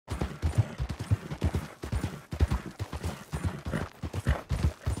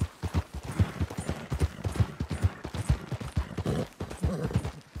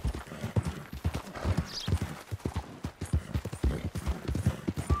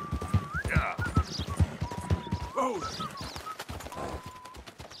Hold.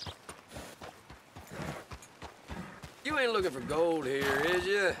 You ain't looking for gold here, is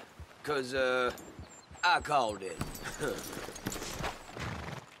you? 'Cause, I called it.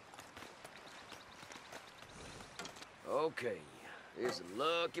 Okay, here's a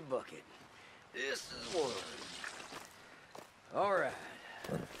lucky bucket. This is one. All right.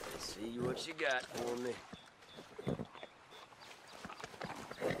 Let's see what you got for me.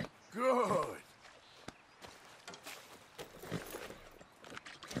 Good.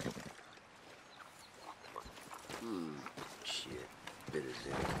 Shit. Bit of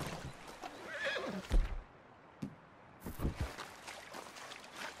zinc.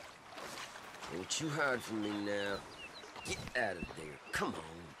 Don't you hide from me now. Get out of there. Come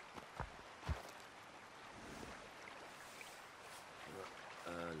on.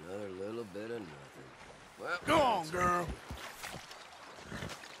 Another little bit of nothing. Well, Go on, girl.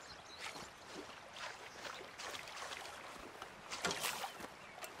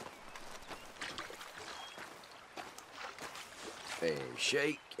 And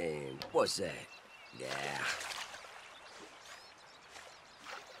shake, and what's that? Yeah.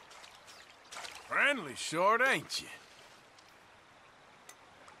 Friendly short, ain't you?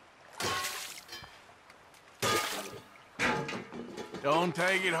 Don't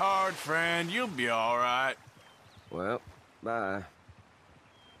take it hard, friend. You'll be all right. Well, bye.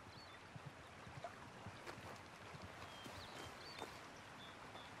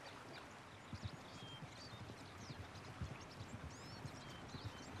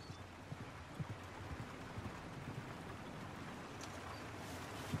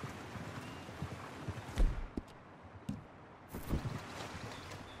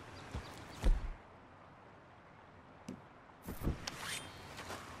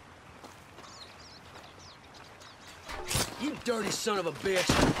 You dirty son of a bitch!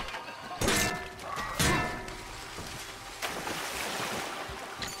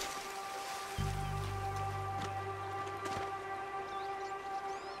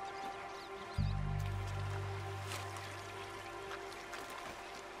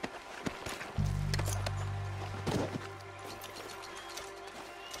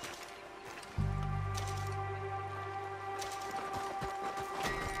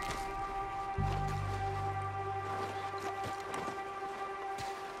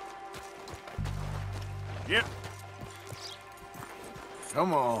 Yep.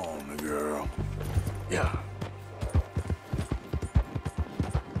 Come on, girl. Yeah.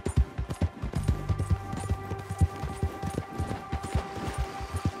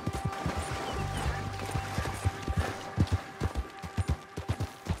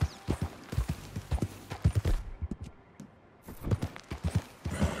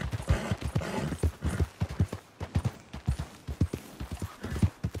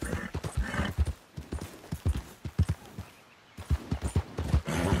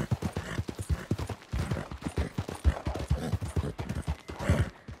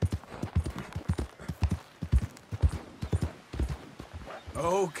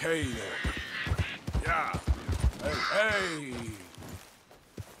 Okay, then. Yeah. Hey, hey.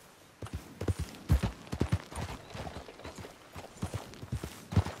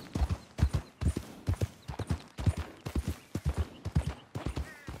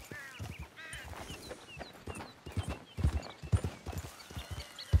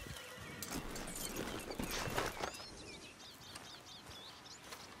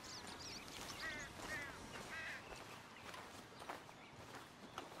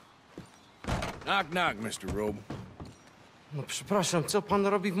 Knock, knock, Mr. Robe. No przepraszam, co pan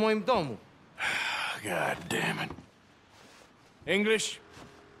robi w moim domu? God damn it. English?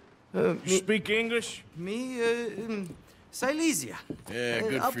 You speak English? Silesia. Yeah,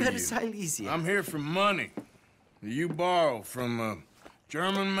 good for Upper you. Silesia. I'm here for money. You borrow from a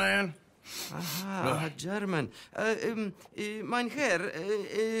German man? Aha, German. Mein Herr,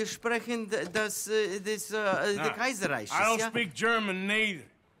 sprechen the Kaiserreich. I don't speak German neither.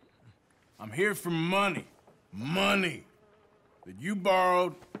 I'm here for money. Money that you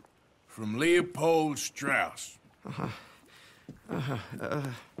borrowed from Leopold Strauss.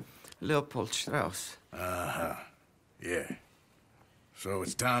 Leopold Strauss. Uh-huh. Yeah. So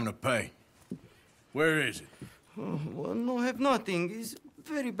it's time to pay. Where is it? Well, no, have nothing. It's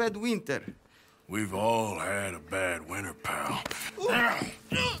very bad winter. We've all had a bad winter, pal.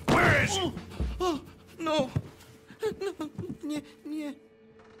 Where is it? Oh, no. No, nie, nie.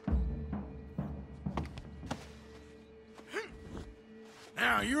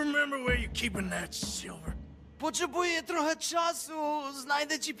 Now, you remember where you're keeping that silver? Potrzebuję trochę czasu.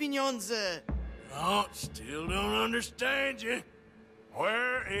 Znajdę ci pieniądze. Oh, still don't understand you.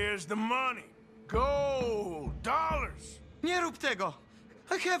 Where is the money? Gold! Dollars! Nie rób tego!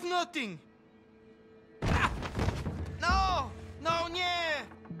 I have nothing! No! No, nie!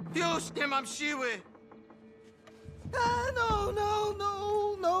 Już nie mam siły! No, no,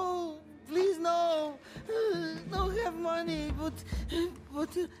 no, no! Please, no! Don't have money, but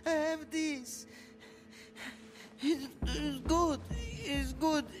I have this. It's good. It's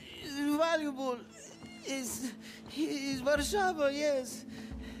good. It's valuable. It's Warszawa, yes.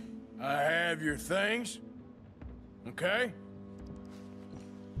 I have your things, okay?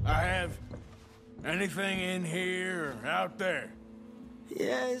 I have anything in here or out there.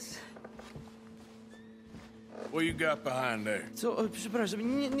 Yes. What you got behind there? Co? O,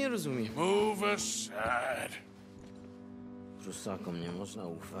 przepraszam, nie rozumiem. Move aside. Prusakom nie można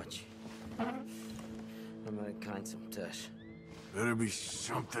ufać. Amerykańcom też. Better be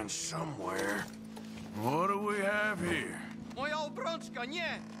something somewhere. What do we have here? Moja obrączka,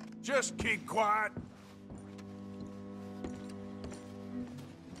 nie! Just keep quiet.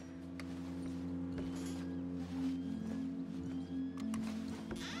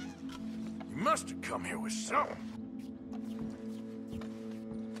 You must have come here with something.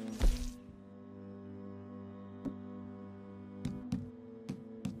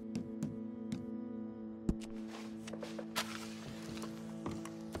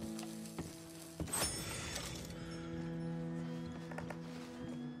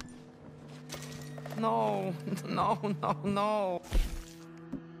 No, no, no, no.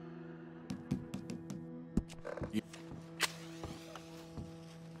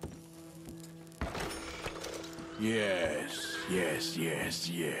 Yes, yes, yes,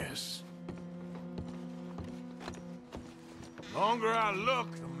 yes. The longer I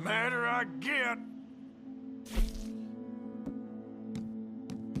look, the madder I get.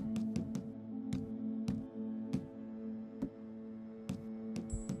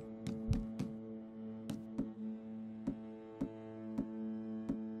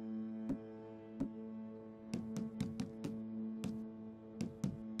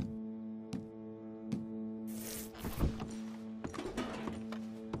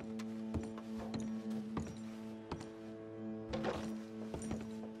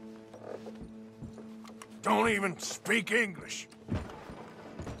 Don't even speak English.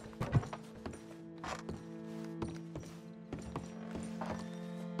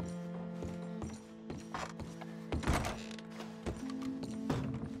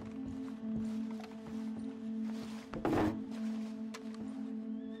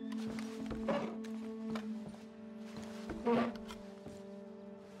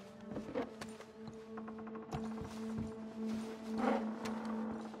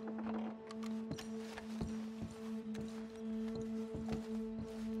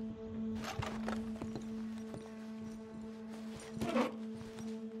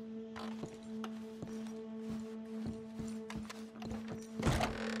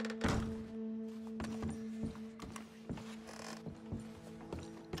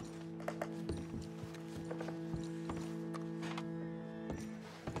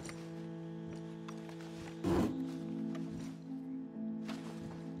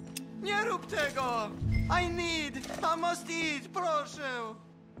 Nie rób tego! I must eat, proszę!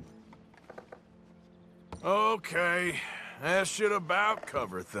 Okay, that should about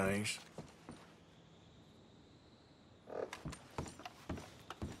cover things.